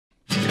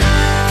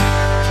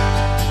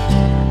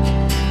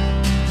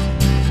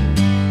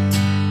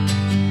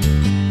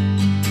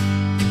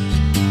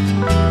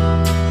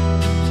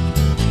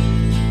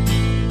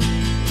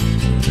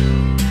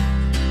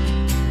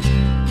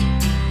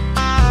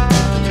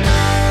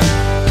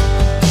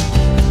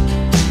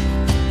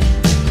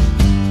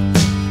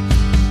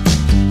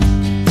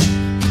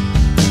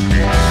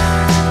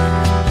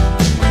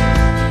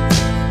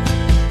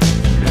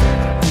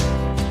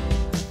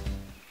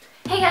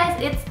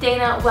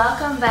and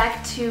welcome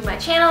back to my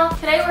channel.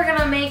 Today we're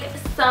gonna make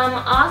some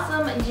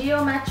awesome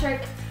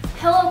geometric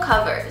pillow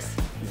covers.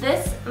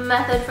 This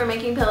method for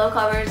making pillow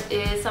covers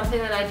is something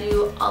that I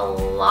do a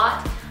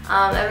lot.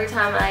 Every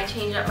time I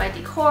change up my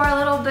decor a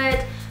little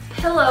bit,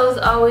 pillows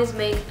always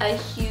make a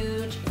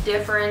huge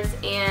difference,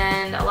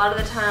 and a lot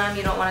of the time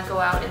you don't want to go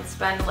out and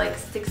spend like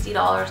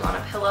 $60 on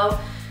a pillow.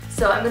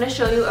 So I'm going to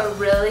show you a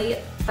really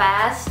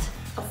fast,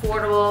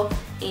 affordable,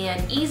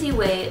 and easy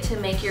way to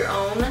make your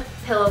own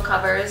pillow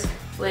covers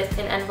with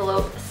an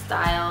envelope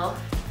style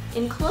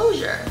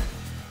enclosure.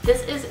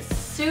 This is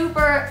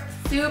super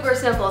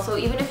simple, so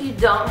even if you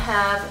don't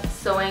have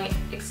sewing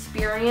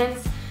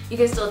experience, you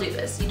can still do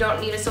this. You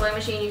don't need a sewing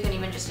machine, you can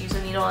even just use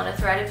a needle and a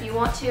thread if you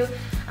want to.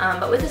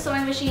 But with a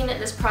sewing machine,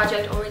 this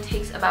project only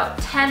takes about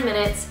 10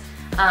 minutes.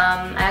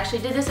 I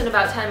actually did this in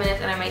about 10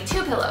 minutes and I made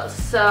 2 pillows.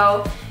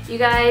 So you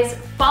guys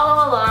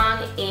follow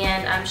along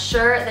and I'm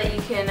sure that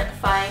you can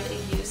find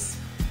a use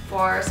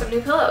for some new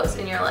pillows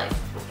in your life.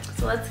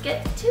 So let's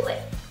get to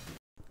it.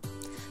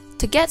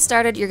 To get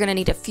started, you're going to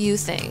need a few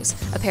things: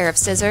 a pair of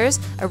scissors,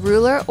 a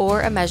ruler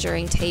or a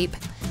measuring tape,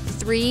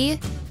 3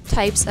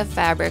 types of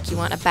fabric. You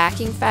want a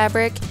backing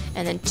fabric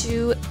and then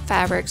 2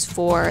 fabrics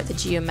for the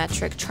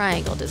geometric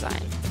triangle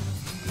design.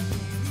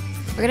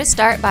 We're going to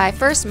start by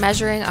first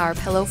measuring our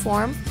pillow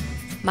form.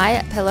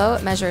 My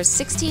pillow measures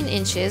 16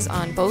 inches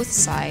on both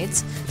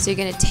sides, so you're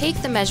going to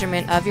take the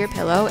measurement of your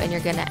pillow and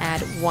you're going to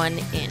add 1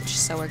 inch.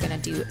 So we're going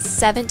to do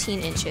 17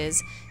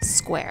 inches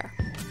square.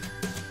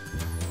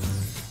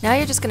 Now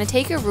you're just going to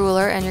take your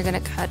ruler and you're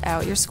going to cut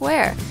out your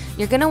square.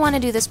 You're going to want to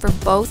do this for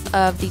both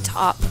of the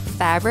top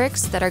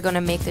fabrics that are going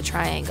to make the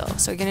triangle.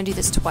 So you're going to do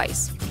this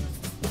twice.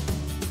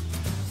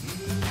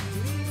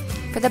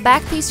 For the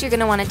back piece, you're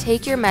going to want to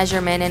take your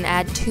measurement and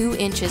add 2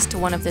 inches to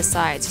one of the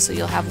sides, so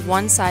you'll have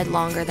one side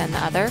longer than the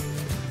other.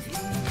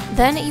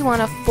 Then you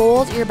want to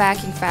fold your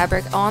backing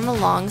fabric on the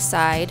long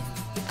side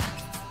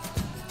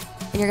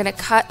and you're going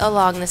to cut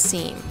along the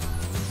seam.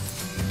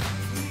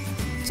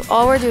 So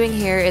all we're doing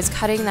here is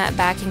cutting that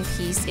backing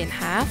piece in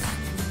half.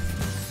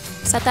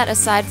 Set that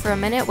aside for a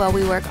minute while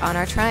we work on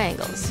our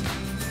triangles.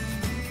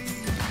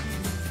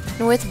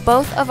 And with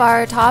both of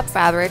our top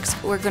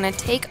fabrics, we're going to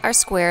take our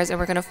squares and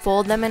we're going to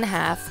fold them in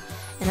half,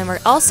 and then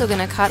we're also going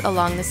to cut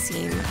along the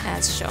seam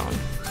as shown.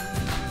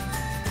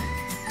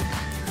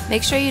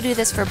 Make sure you do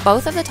this for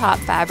both of the top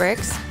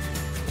fabrics,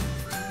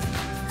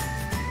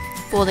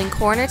 folding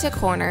corner to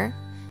corner,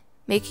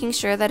 making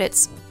sure that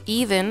it's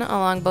even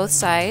along both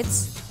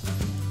sides,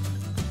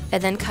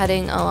 and then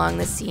cutting along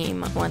the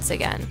seam once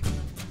again.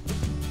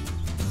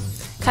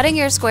 Cutting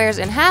your squares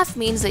in half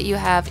means that you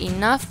have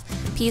enough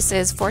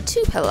pieces for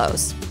 2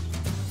 pillows.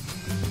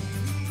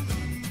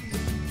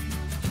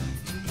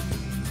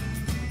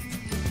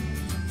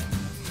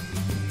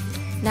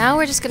 Now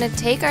we're just going to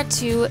take our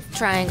 2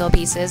 triangle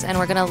pieces and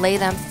we're going to lay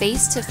them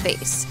face to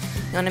face.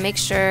 You want to make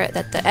sure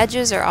that the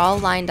edges are all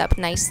lined up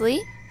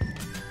nicely.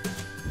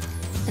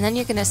 And then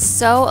you're going to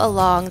sew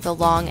along the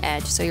long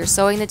edge, so you're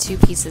sewing the 2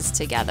 pieces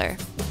together.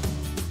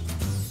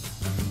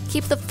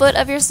 Keep the foot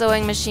of your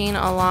sewing machine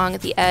along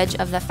the edge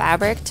of the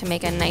fabric to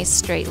make a nice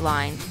straight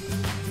line.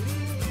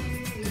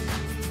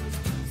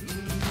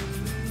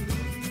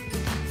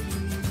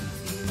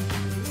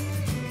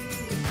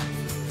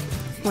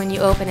 When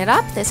you open it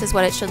up, this is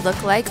what it should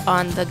look like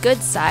on the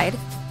good side.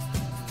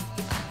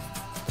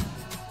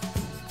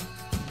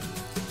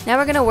 Now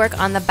we're going to work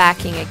on the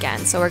backing again.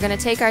 So we're going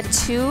to take our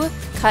 2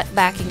 cut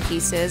backing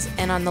pieces,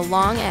 and on the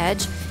long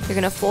edge, you're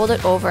going to fold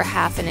it over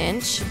 1/2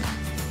 inch.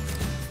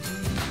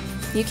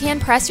 You can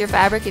press your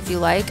fabric if you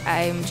like.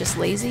 I'm just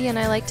lazy and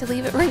I like to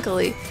leave it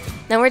wrinkly.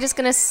 Now we're just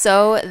going to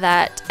sew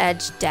that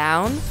edge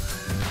down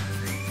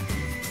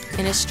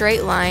in a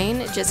straight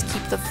line. Just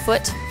keep the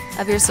foot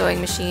of your sewing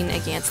machine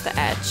against the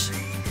edge,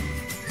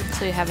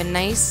 so you have a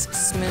nice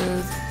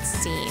smooth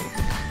seam.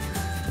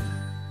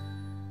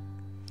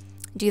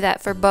 Do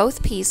that for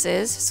both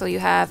pieces so you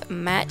have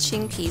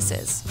matching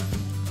pieces.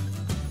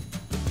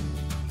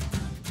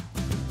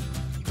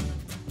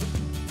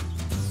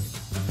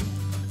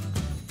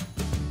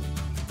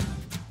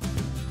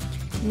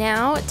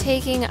 Now,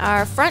 taking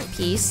our front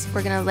piece,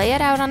 we're going to lay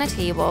it out on a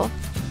table,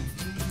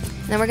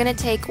 and then we're going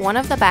to take one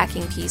of the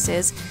backing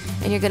pieces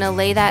and you're going to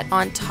lay that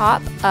on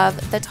top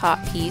of the top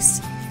piece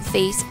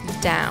face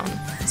down.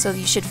 So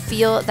you should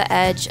feel the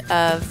edge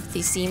of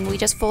the seam we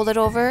just folded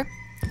over.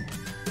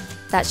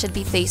 That should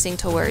be facing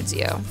towards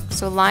you.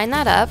 So line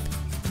that up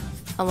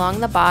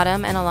along the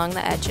bottom and along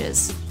the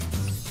edges.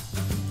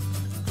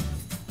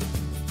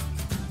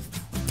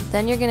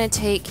 Then you're going to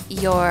take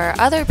your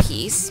other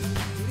piece,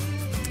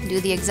 do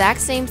the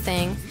exact same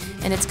thing,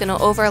 and it's going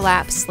to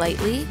overlap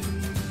slightly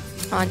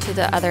onto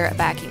the other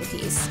backing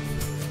piece.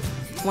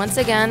 Once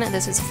again,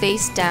 this is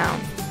face down.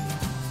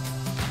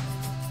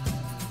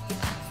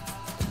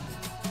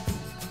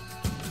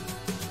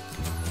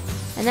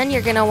 And then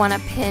you're going to want to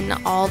pin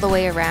all the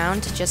way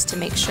around just to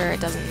make sure it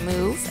doesn't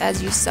move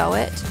as you sew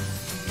it.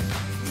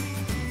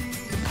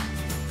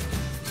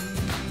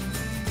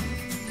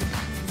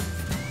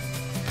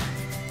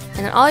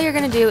 And then all you're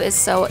going to do is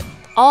sew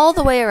all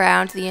the way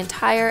around the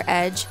entire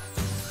edge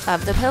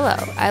of the pillow.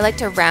 I like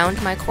to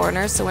round my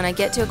corners, so when I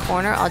get to a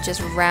corner, I'll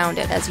just round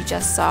it as you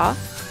just saw.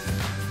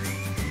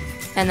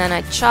 And then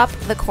I chop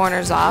the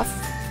corners off.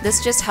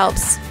 This just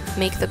helps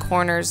make the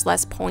corners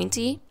less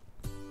pointy.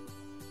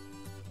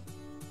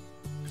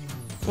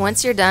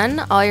 Once you're done,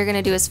 all you're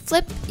gonna do is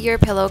flip your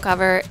pillow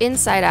cover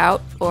inside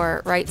out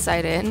or right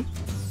side in.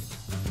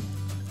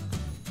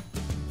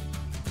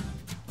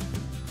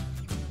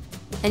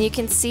 And you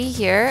can see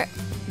here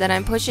that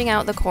I'm pushing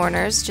out the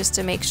corners just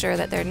to make sure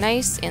that they're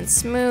nice and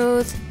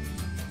smooth.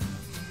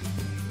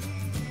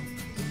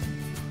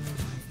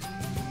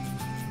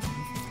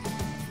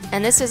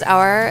 And this is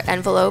our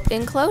envelope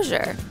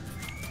enclosure.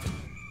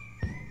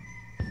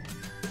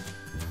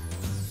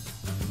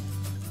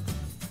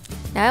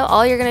 Now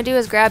all you're going to do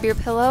is grab your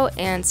pillow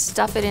and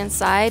stuff it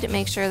inside.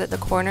 Make sure that the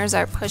corners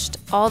are pushed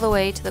all the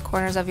way to the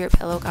corners of your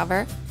pillow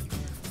cover,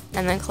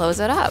 and then close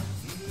it up.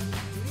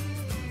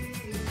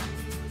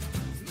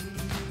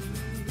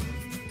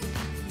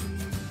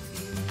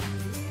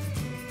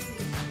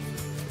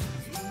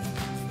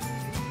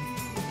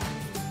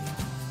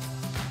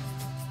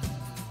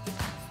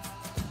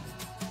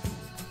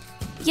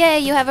 Yay,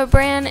 you have a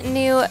brand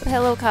new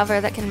pillow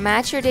cover that can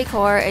match your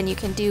decor, and you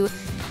can do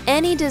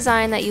any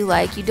design that you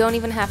like. You don't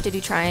even have to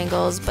do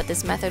triangles, but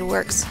this method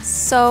works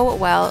so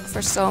well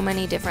for so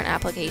many different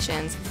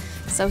applications.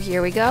 So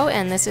here we go,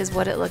 and this is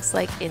what it looks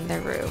like in the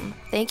room.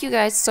 Thank you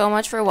guys so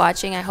much for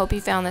watching. I hope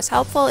you found this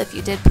helpful. If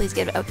you did, please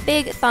give it a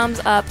big thumbs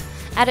up,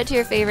 add it to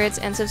your favorites,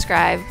 and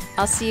subscribe.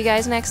 I'll see you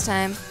guys next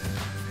time.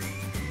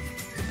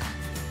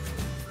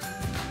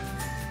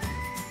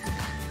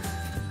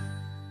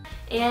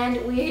 And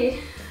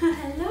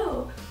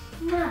hello.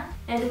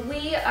 And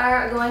we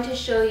are going to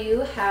show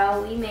you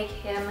how we make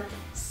him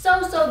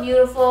so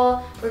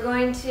beautiful. We're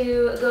going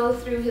to go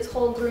through his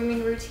whole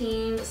grooming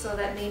routine so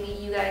that maybe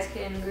you guys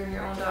can groom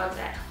your own dogs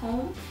at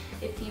home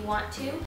if you want to.